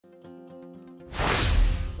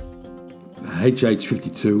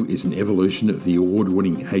HH52 is an evolution of the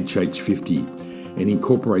award-winning HH50 and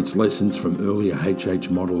incorporates lessons from earlier HH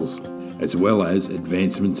models, as well as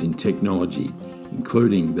advancements in technology,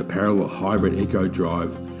 including the parallel hybrid eco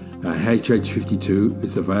drive. HH52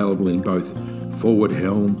 is available in both forward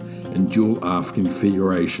helm and dual aft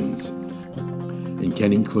configurations, and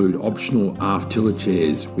can include optional aft tiller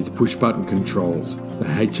chairs with push-button controls. The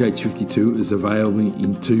HH52 is available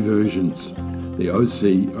in two versions. The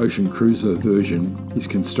OC Ocean Cruiser version is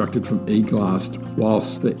constructed from e-glass,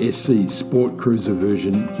 whilst the SC Sport Cruiser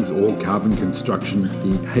version is all carbon construction.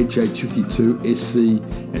 The HH52 SC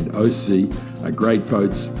and OC are great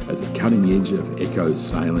boats at the cutting edge of eco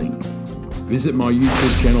sailing. Visit my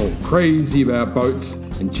YouTube channel, Crazy About Boats,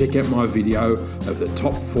 and check out my video of the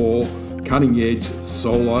top 4 cutting edge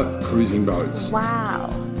solar cruising boats. Wow.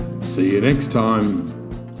 See you next time.